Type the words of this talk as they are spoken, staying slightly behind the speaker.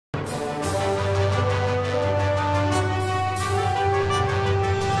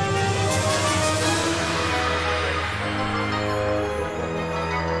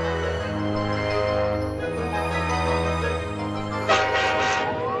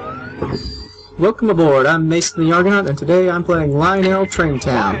Welcome aboard, I'm Mason the Argonaut, and today I'm playing Lionel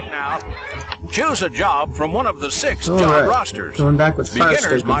Traintown. Now, choose a job from one of the 6 job rosters. Going back with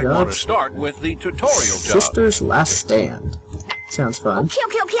Beginners might jobs. want to start with the tutorial job. Sister's Last Stand. Sounds fun. Okay,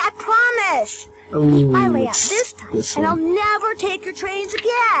 I promise. Ooh, I lay out this time, and I'll never take your trains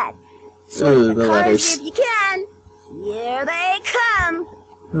again. So the letters. If you can, here they come.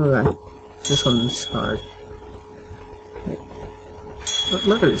 Alright, this one's hard. What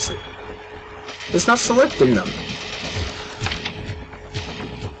letters? It's not selecting them.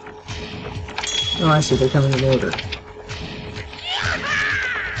 Oh, I see, they're coming in order.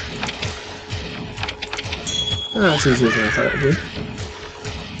 Oh, that's easier than I thought it would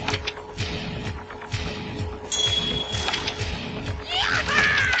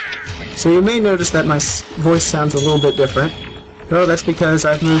be. So you may notice that my voice sounds a little bit different. Oh, that's because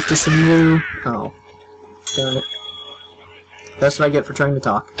I've moved to some new... Oh. Darn it. That's what I get for trying to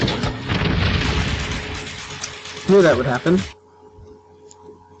talk. Knew that would happen.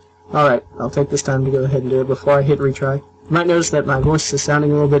 Alright, I'll take this time to go ahead and do it before I hit retry. You might notice that my voice is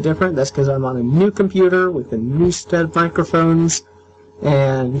sounding a little bit different. That's because I'm on a new computer with a new set of microphones,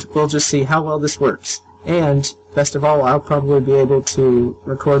 and we'll just see how well this works. And, best of all, I'll probably be able to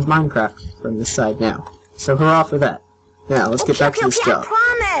record Minecraft from this side now. So hurrah for that. Now, let's get back to this job.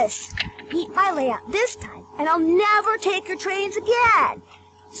 I promise. Beat my layout this time, and I'll never take your trains again.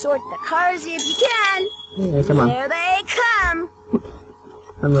 Sort the cars if you can. Yeah, come on. Here they come.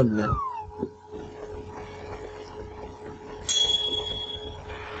 I'm running now.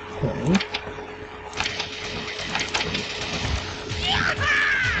 Okay.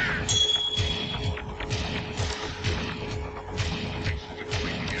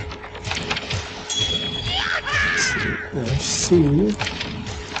 Let's see.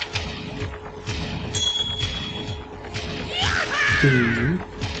 D.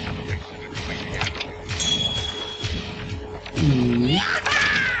 E.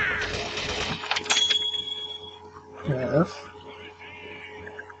 F.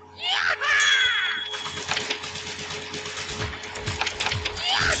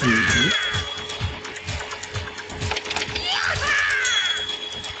 G.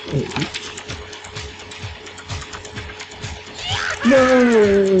 H.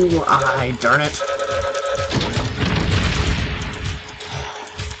 No! Ay, darn it.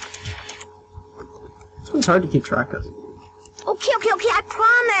 This one's hard to keep track of. Okay, I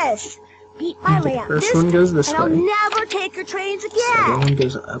promise. Beat my layout First this one time, goes this and way. I'll never take your trains again. Second one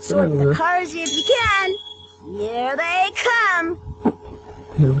goes up Sort and the over. cars if you can. Here they come.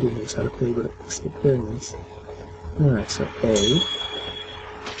 Nobody knows how to play, but it's very nice. Alright, so A.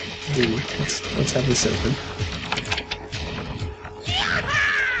 D. Let's have this open.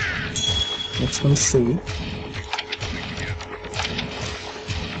 Next one, C.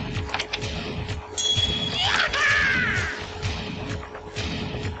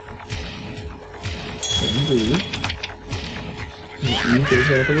 And D. And E goes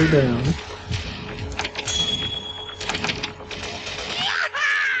all the way down.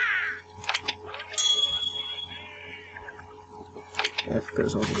 F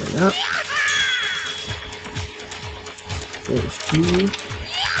goes all the way up. There's G.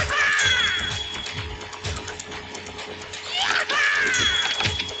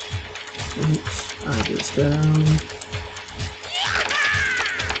 I goes down.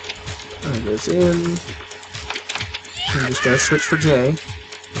 I goes in. I just gotta switch for J.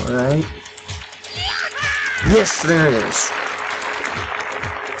 Alright. Yes, there it is.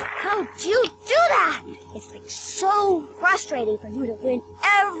 How'd you do that? It's like so frustrating for you to win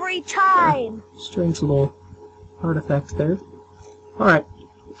every time. Strange little artifact there. Alright.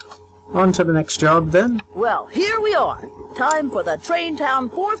 On to the next job then. Well, here we are. Time for the Traintown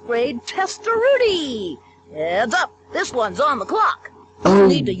 4th grade Testaruti. Heads up, this one's on the clock. You'll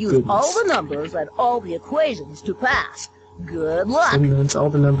need to use all the numbers and all the equations to pass. Good luck. And that's all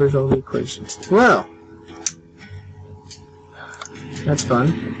the numbers, all the equations. Well, that's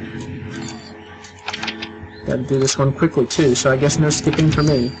fun. Gotta do this one quickly too, so I guess no skipping for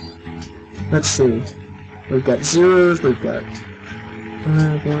me. Let's see. We've got zeros, we've got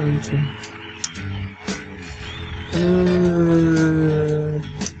 1, 2.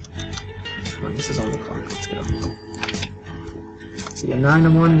 Come on, this is on the clock. Let's go. See, a 9, a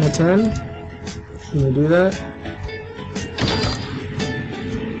 1, and a 10. Can we do that?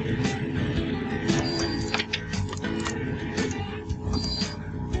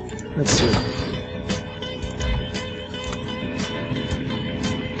 Let's see.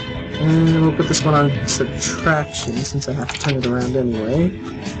 And we'll put this one on subtraction since I have to turn it around anyway.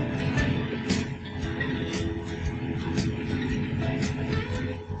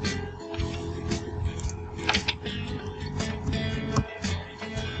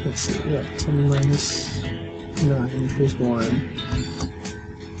 Let's see, we have 10 minus 9, here's 1.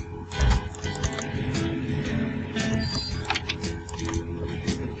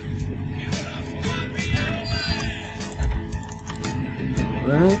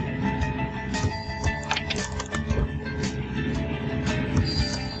 Alright.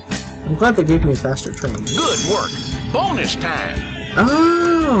 I'm glad they gave me a faster train. Good work. Bonus time.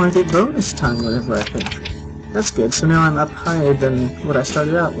 Oh, I get bonus time whenever I think. That's good, so now I'm up higher than what I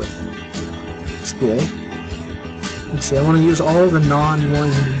started out with. That's good. Let's see, I want to use all the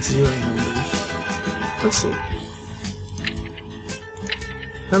non-1 0 numbers. Let's see.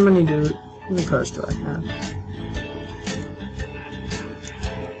 How many cars do I have?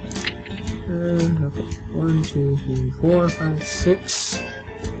 Okay. 1, 2, 3, 4, 5, 6.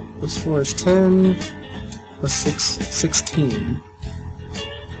 Plus 4 is 10. Plus 6, 16.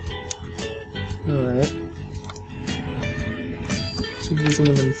 Alright. So using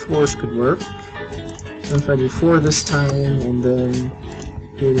them in 4s could work. And if I do 4 this time, and then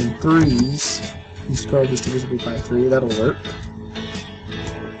do it in 3s, since 12 is divisible by 3, that'll work.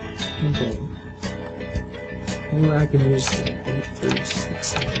 Okay. Maybe I can use 8, 3, 6,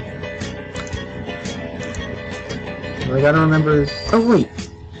 7. Well, I gotta remember... Oh wait!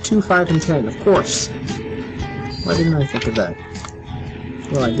 2, 5, and 10, of course! Why didn't I think of that?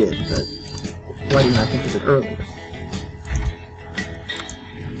 Well, I did, but... Why didn't I think of it earlier?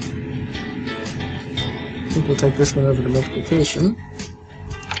 I think we'll take this one over to multiplication.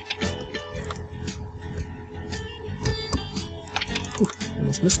 Ooh, I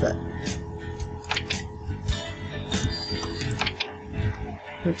almost missed that.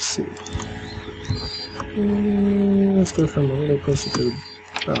 Let's see. Let's go from a little closer to the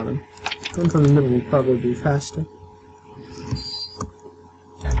bottom. Going from the middle will probably be faster.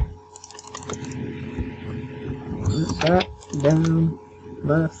 Back, down,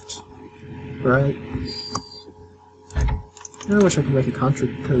 left, right. I wish I could make a contra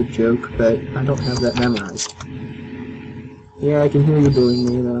code joke, but I don't have that memorized. Yeah, I can hear you bullying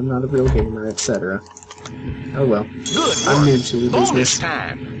me that I'm not a real gamer, etc. Oh well. Good I'm work. new to the Bonus business.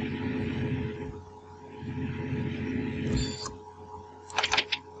 time.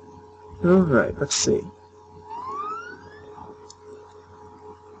 Alright, let's see.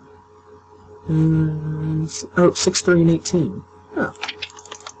 Oh, 6, 3, and 18. Oh.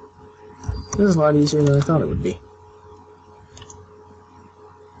 This is a lot easier than I thought it would be.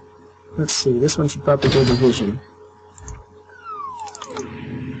 Let's see, this one should probably go division.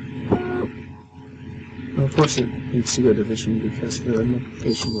 Well, of course it needs to go division because the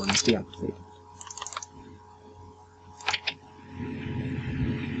multiplication one is deactivated.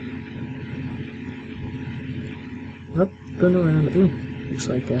 Oh, going around. Ooh, looks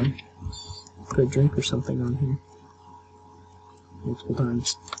like put a drink or something on here. Multiple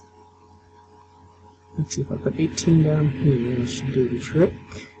times. Let's see if I put 18 down here, it should do the trick.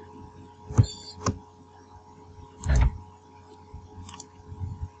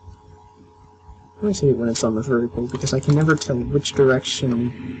 I always hate when it's on the vertical because I can never tell which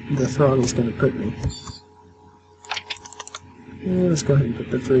direction the throttle is going to put me. Yeah, let's go ahead and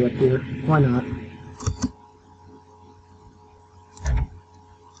put the 3 up here. Why not?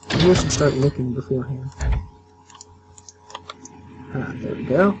 Maybe I should start looking beforehand. Ah, there we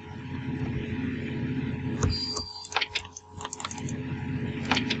go.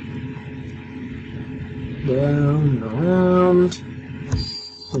 Down and around.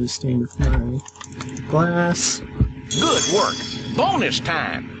 Please stay with my glass. Good work. Bonus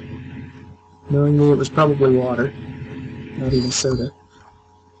time. Knowingly it was probably water. Not even soda.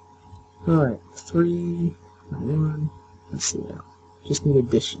 Alright, 3, 1. Let's see now. Just need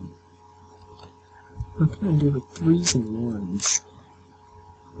addition. What can I do with 3s and 1s?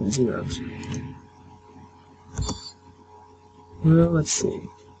 And 0s. Well, let's see.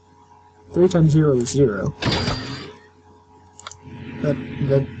 3 times 0 is 0.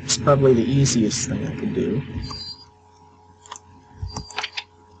 That's probably the easiest thing I could do.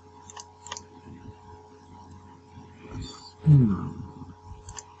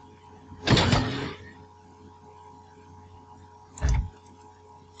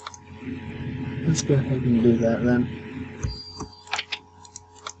 Let's go ahead and do that then.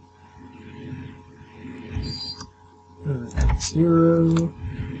 Alright, 0.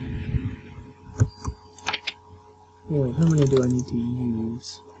 Wait, how many do I need to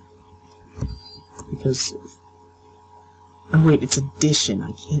use? Because... Oh wait, it's addition.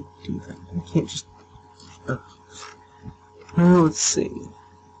 I can't do that. I can't just... Well, let's see.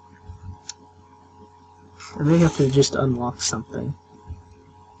 I may have to just unlock something.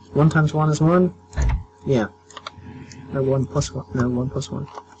 1 times 1 is 1? Yeah. No, 1 plus 1. No, 1 plus 1.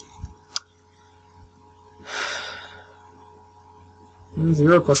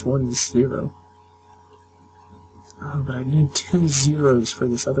 0 plus 1 is 0. Oh, but I need 2 zeros for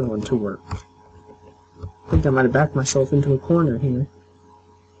this other one to work. I think I might have backed myself into a corner here.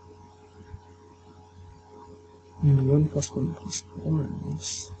 1 plus 1 plus 1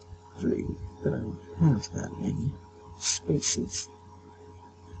 is 3, but I don't have that many spaces.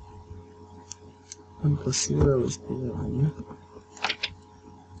 1 plus 0 is 1.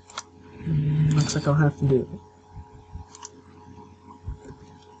 Looks like I'll have to do it.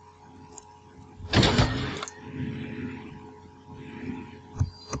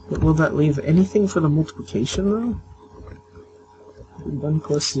 But will that leave anything for the multiplication, though? 1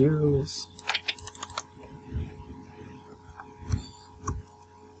 plus 0 is...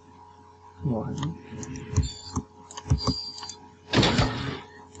 one.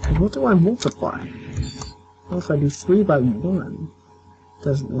 And what do I multiply? Well, if I do 3 by 1, it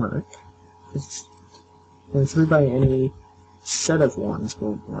doesn't work. And 3 by any set of 1s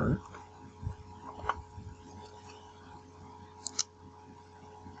won't work.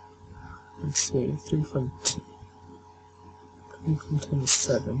 Let's see, 3 from 10. 3 from 10 is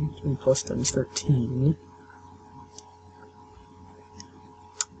 7. 3 plus 10 is 13.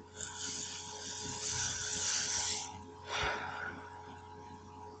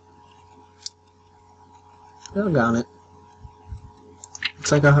 Doggone it.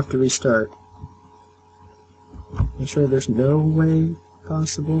 Looks like I'll have to restart. I'm sure there's no way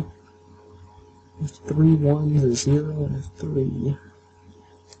possible. 3 1s is 0 and a 3.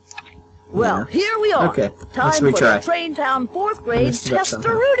 Well, yeah. Here we are. Okay, Time let's for retry. the Traintown 4th grade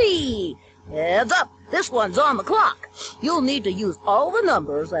Test-a-Rudy. Heads up, this one's on the clock. You'll need to use all the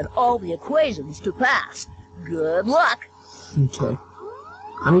numbers and all the equations to pass. Good luck. Okay.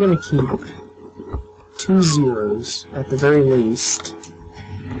 I'm gonna keep 2 zeros at the very least,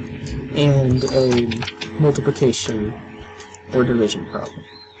 and a multiplication or division problem.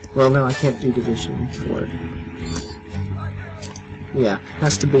 Well, no, I can't do division for it. Yeah,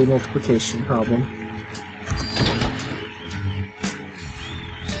 has to be multiplication problem.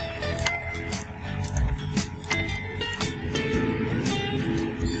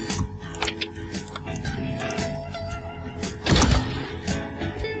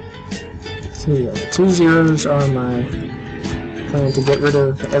 So yeah, the 2 zeros are my plan to get rid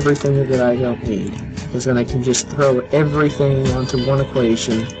of everything that I don't need. Because then I can just throw everything onto one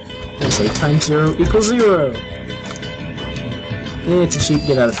equation and say times 0 equals 0. It's a cheap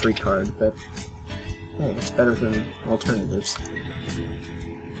get-out-of-free card, but hey, it's better than alternatives.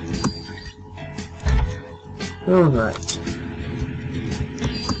 Alright.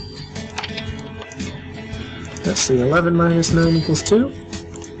 Let's see, 11 minus 9 equals 2.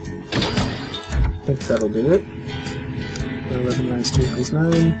 I think that'll do it. 11 minus 2 equals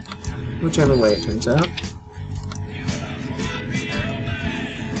 9. Whichever way it turns out.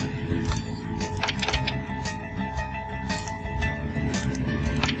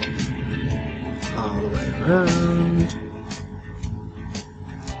 All the way around.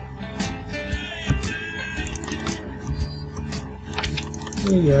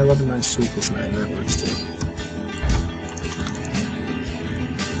 Yeah, 11 minus 2 equals 9. That works too.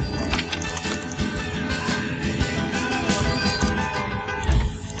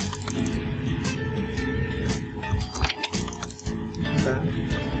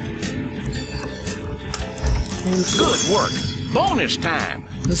 Good work. Bonus time.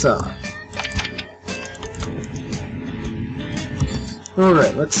 Huzzah.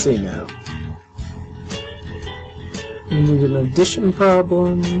 Alright, let's see now. We need an addition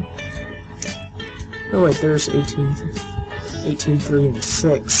problem. Oh wait, there's 18, 3, and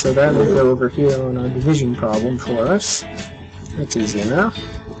 6, so that'll go over here on our division problem for us. That's easy enough.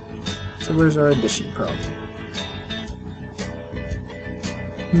 So where's our addition problem?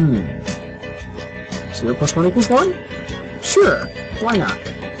 0 plus 1 equals 1? Sure, why not?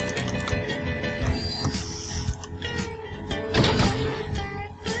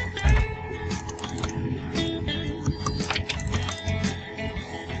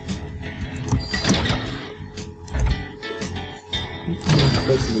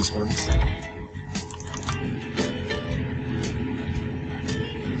 Both of these ones.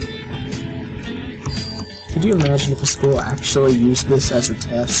 Could you imagine if a school actually used this as a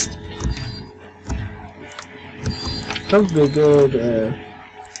test? That would be a good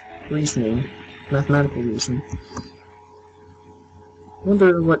reasoning, mathematical reasoning. I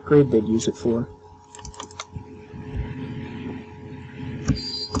wonder what grade they'd use it for.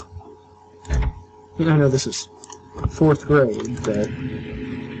 I know this is 4th grade, but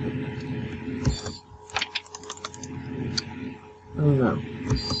I don't know.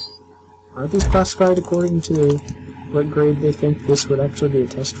 Are these classified according to what grade they think this would actually be a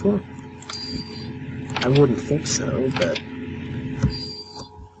test for? I wouldn't think so, but...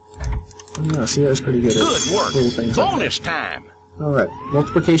 No, see, that was pretty good. Good work. Things Bonus time. Alright,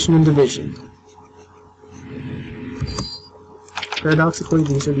 multiplication and division. Paradoxically,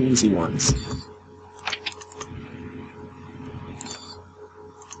 these are the easy ones.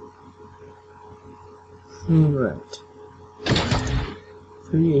 Alright.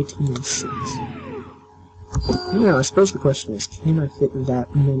 3, 18, and 6. Yeah, I suppose the question is, can I fit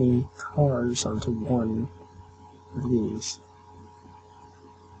that many cars onto one of these?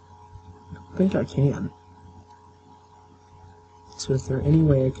 I think I can. So is there any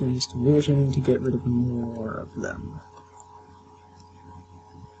way I can use division to get rid of more of them?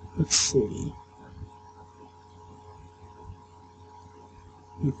 Let's see.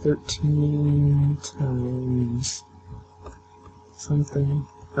 13 times something.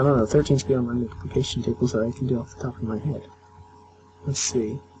 I don't know, 13's beyond my multiplication table, so I can do off the top of my head. Let's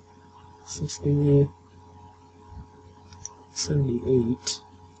see. 60, 78,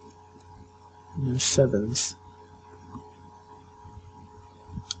 and there's 7s.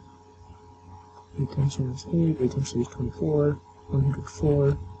 8 times 1 is 8, 8 times 3 is 24,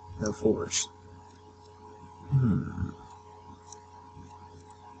 104, no 4s.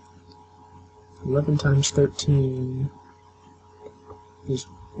 11 times 13 is,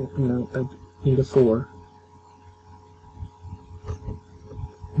 no, I need a 4.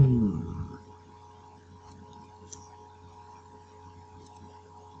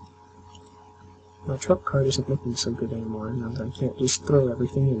 My truck card isn't looking so good anymore, now that I can't just throw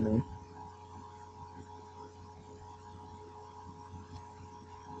everything in there.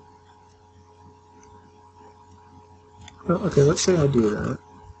 Well, okay, let's say I do that.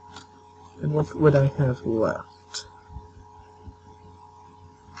 And what would I have left?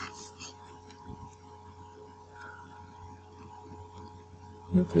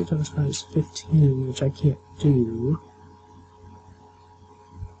 Well, 3 times 5 is 15, which I can't do.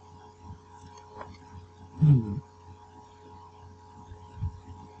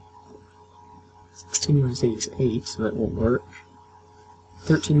 16 minus 8 is 8, so that won't work.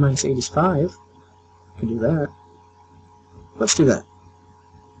 13 minus 8 is 5. I can do that. Let's do that.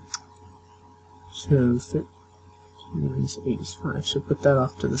 So 13 minus 8 is 5, so put that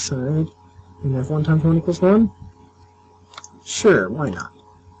off to the side. And have 1 times 1 equals 1? Sure, why not?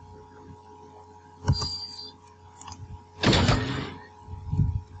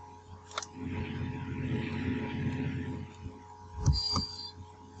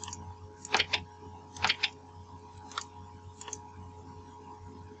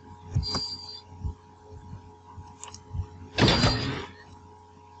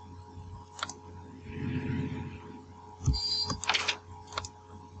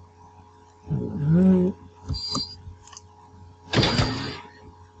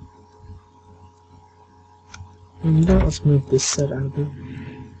 And now let's move this set out of there.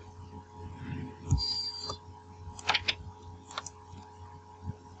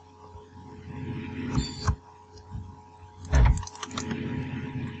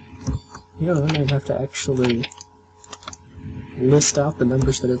 Yeah, I might have to actually list out the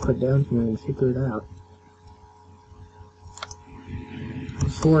numbers that are put down here and figure it out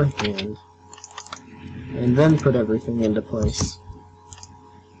beforehand, and then put everything into place.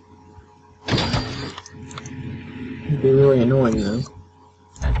 It'd be really annoying though.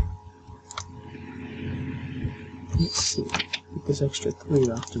 Let's see, get this extra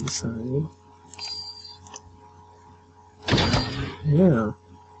 3 off to the side. Yeah.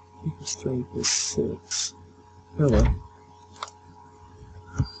 Equals 3 equals 6. Oh well.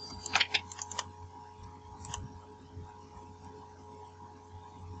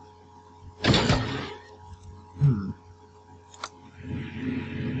 I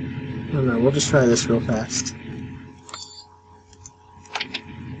don't know, we'll just try this real fast.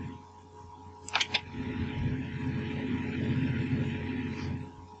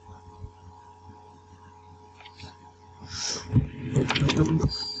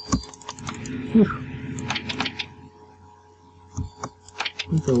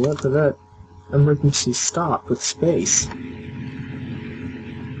 For what for that emergency stop with space.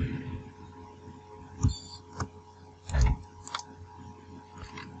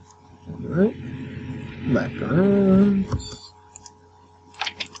 Alright. Back around.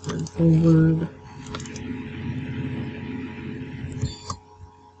 And forward.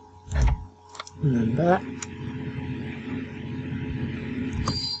 And then back.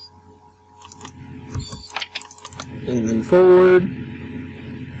 And then forward.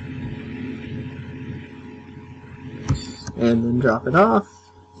 And then drop it off.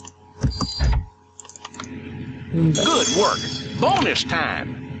 And back. Good work. Bonus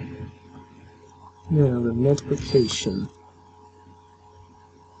time. Now the multiplication.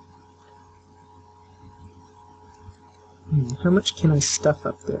 How much can I stuff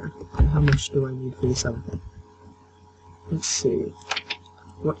up there? And how much do I need for this other thing? Let's see.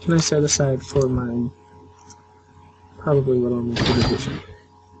 What can I set aside for my... Probably what I'll need for division.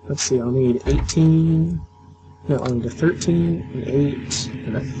 Let's see, I'll need 18... No, I'll need a 13, an 8,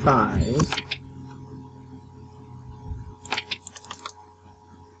 and a 5.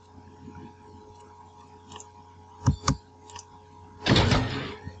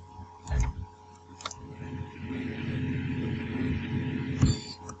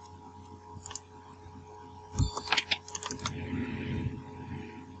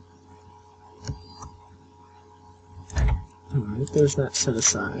 Alright, there's that set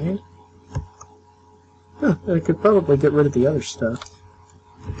aside. Huh, I could probably get rid of the other stuff.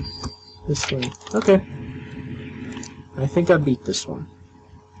 This way. Okay. I think I beat this one.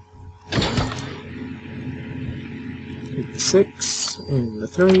 Take the 6 and the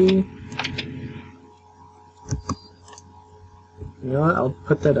 3. You know what? I'll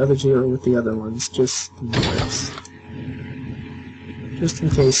put that other 0 with the other ones, just in case. Just in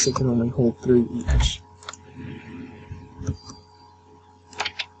case it can only hold 3 each.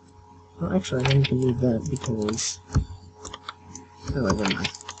 Well, actually, I don't even need that because... Oh, never mind.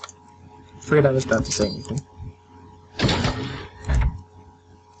 Forget I was about to say anything.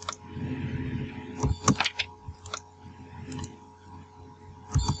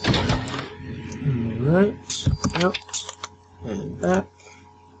 Alright, out, and back,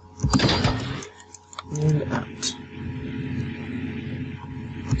 and out.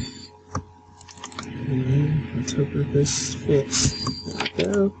 And let's hope that this fits. There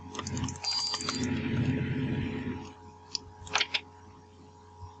we go.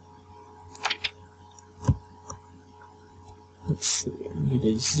 Let's see, I need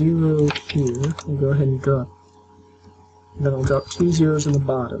a 0 here. I'll go ahead and drop. Then I'll drop 2 zeros in the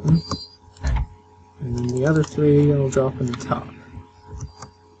bottom. And then the other 3 I'll drop in the top.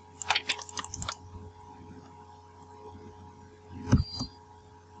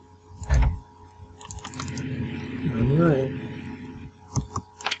 Alright.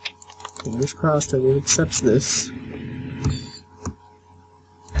 Fingers crossed that it accepts this.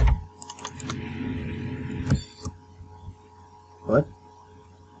 What?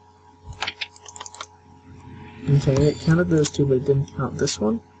 Okay, it counted those two, but it didn't count this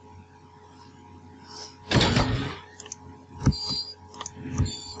one.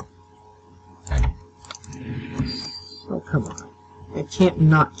 Oh, come on. It can't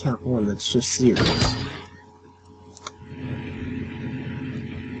not count one that's just zeros.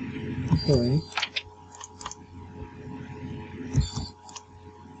 Okay.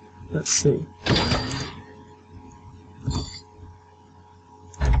 Let's see.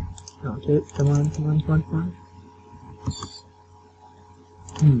 Count it. Come on, come on, come on, come on.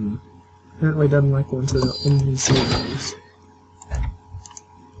 Apparently doesn't like ones that are only zeros.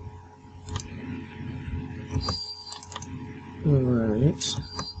 Alright.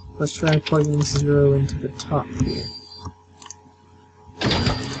 Let's try plugging 0 into the top here.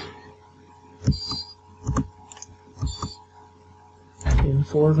 Can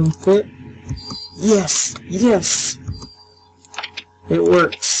 4 of them fit? Yes! Yes! It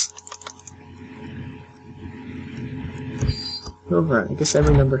works! Alright, I guess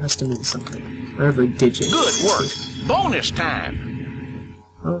every number has to mean something. Or every digit. Good work! Bonus time!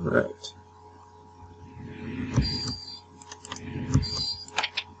 Alright.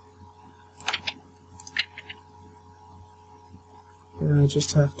 And I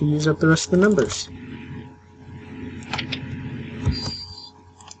just have to use up the rest of the numbers.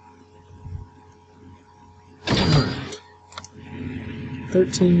 Alright.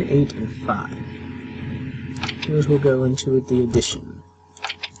 13, 8, and 5. Those will go into the addition.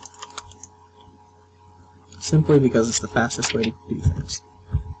 Simply because it's the fastest way to do things.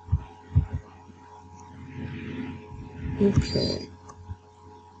 Okay.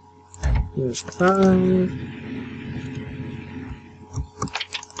 Here's 5.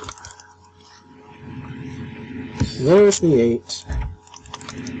 There's the 8.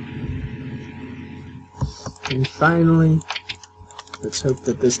 And finally, let's hope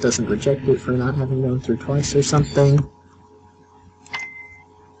that this doesn't reject it for not having gone through twice or something.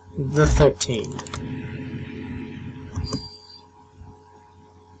 The 13.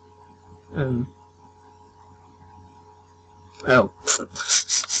 Oh.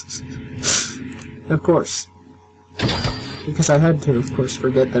 Of course. Because I had to, of course,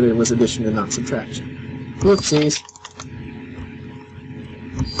 forget that it was addition and not subtraction. Whoopsies.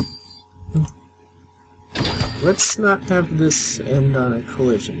 let's not have this end on a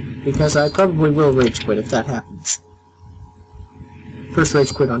collision, because I probably will rage quit if that happens. First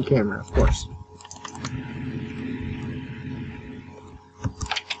rage quit on camera, of course.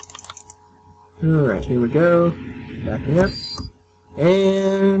 Alright, here we go. Backing up.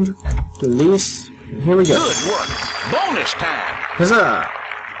 And release. And here we go. Good work. Bonus time. Huzzah!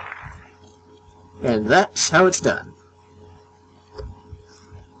 And that's how it's done.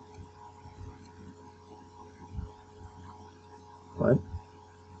 What?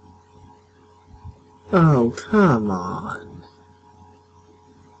 Oh, come on.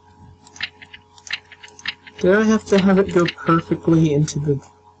 Did I have to have it go perfectly into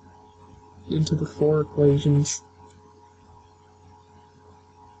the 4 equations?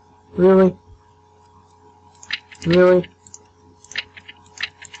 Really? Really?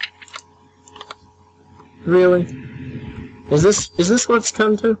 Really? Is this what it's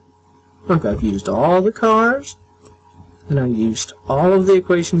come to? Look, I've used all the cars, and I used all of the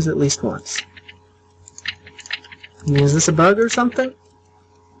equations at least once. Is this a bug or something?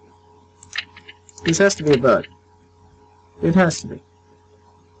 This has to be a bug. It has to be.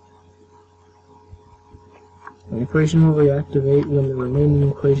 An equation will reactivate when the remaining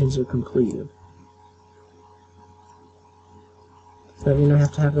equations are completed. Does that mean I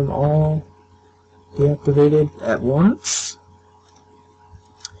have to have them all deactivated at once?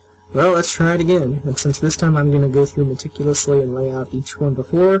 Well, let's try it again. And since this time I'm going to go through meticulously and lay out each one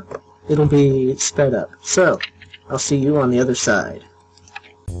before, it'll be sped up. So, I'll see you on the other side.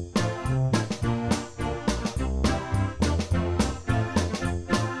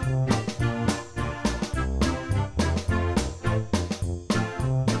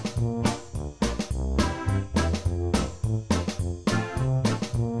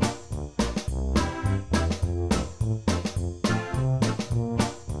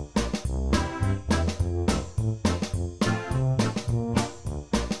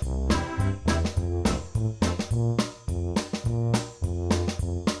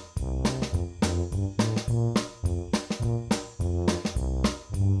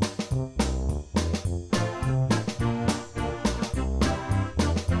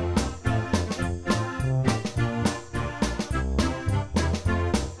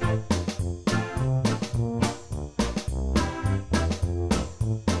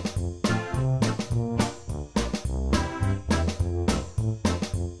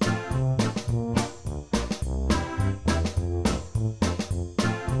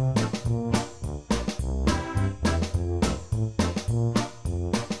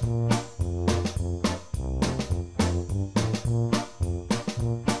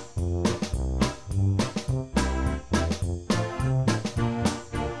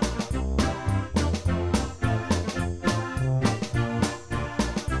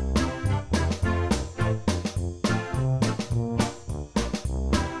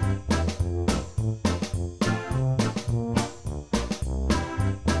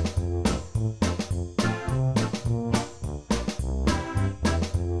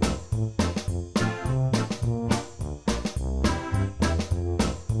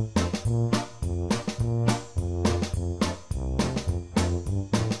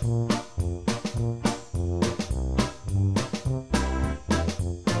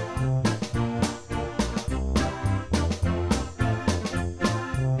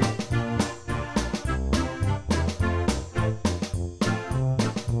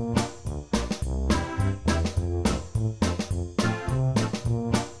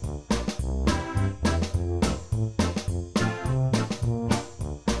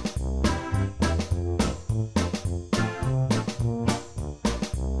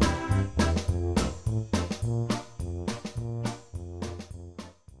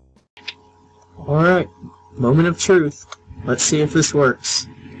 Alright, moment of truth. Let's see if this works.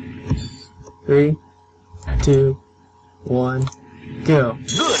 3, 2, 1, go.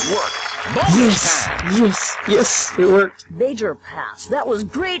 Good work. Bonus time. Yes, it worked. Major pass. That was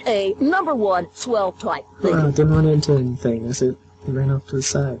grade A, number 1, swell type. Didn't run into anything as it ran off to the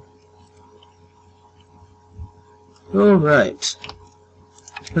side. Alright.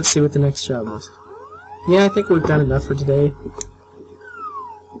 Let's see what the next job is. Yeah, I think we've done enough for today.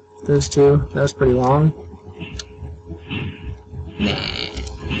 Those two. That was pretty long.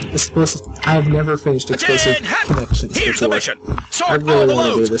 I've never finished explosive connections Here's before. the mission. Sort really all the wanna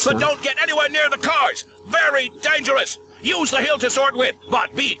do loads, this but one. don't get anywhere near the cars. Very dangerous. Use the hill to sort with,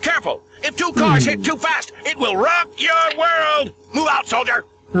 but be careful. If 2 cars hit too fast, it will rock your world. Move out, soldier.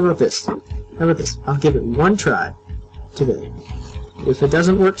 How about this? I'll give it one try today. If it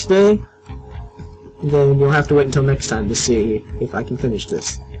doesn't work today, then you'll have to wait until next time to see if I can finish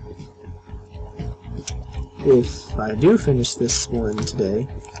this. if I do finish this one today,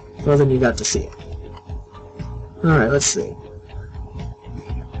 well then you got to see it. Alright, let's see.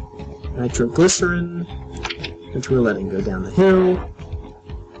 Nitroglycerin, which we're letting go down the hill.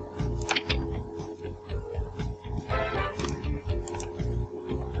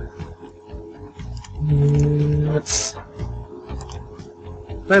 Let's...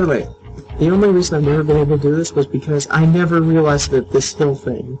 By the way, the only reason I've never been able to do this was because I never realized that this hill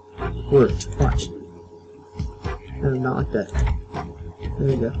thing worked. Watch. No, not like that. There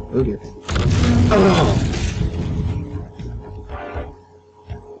we go. Oh dear. Oh!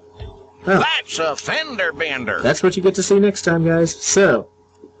 Well, That's a fender bender. that's what you get to see next time, guys. So,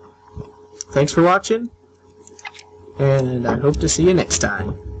 thanks for watching, and I hope to see you next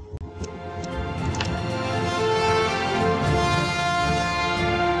time.